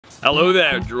Hello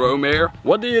there, Jerome here.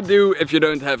 What do you do if you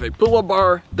don't have a pull-up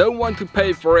bar, don't want to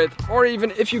pay for it, or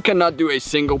even if you cannot do a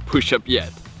single push-up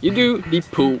yet? You do the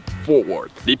pull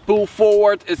forward. The pull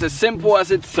forward is as simple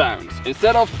as it sounds.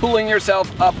 Instead of pulling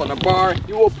yourself up on a bar,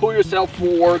 you will pull yourself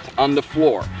forward on the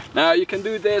floor. Now you can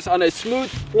do this on a smooth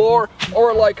floor,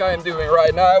 or like I am doing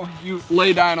right now, you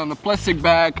lay down on a plastic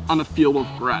bag on a field of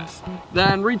grass.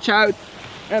 Then reach out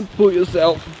and pull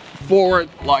yourself forward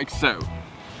like so.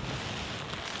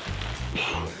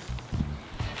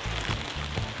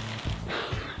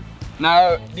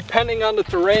 Now, depending on the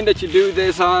terrain that you do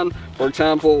this on, for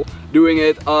example, doing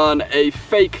it on a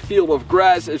fake field of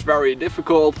grass is very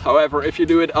difficult. However, if you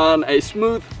do it on a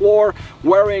smooth floor,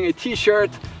 wearing a t-shirt,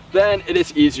 then it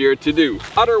is easier to do.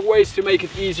 Other ways to make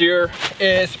it easier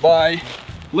is by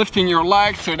lifting your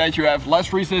legs so that you have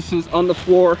less resistance on the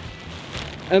floor.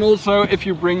 And also, if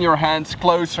you bring your hands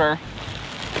closer,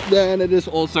 then it is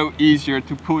also easier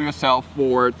to pull yourself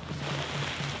forward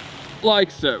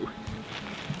like so.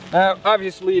 Now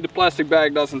obviously the plastic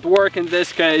bag doesn't work in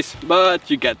this case, but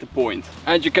you get the point.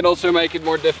 And you can also make it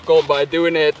more difficult by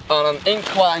doing it on an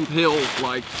inclined hill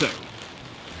like so.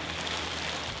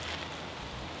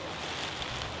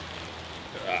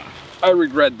 I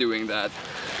regret doing that.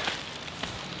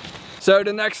 So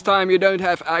the next time you don't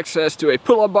have access to a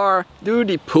pull-up bar, do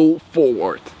the pull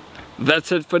forward.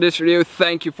 That's it for this video.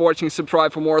 Thank you for watching.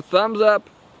 Subscribe for more, thumbs up,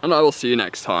 and I will see you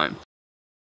next time.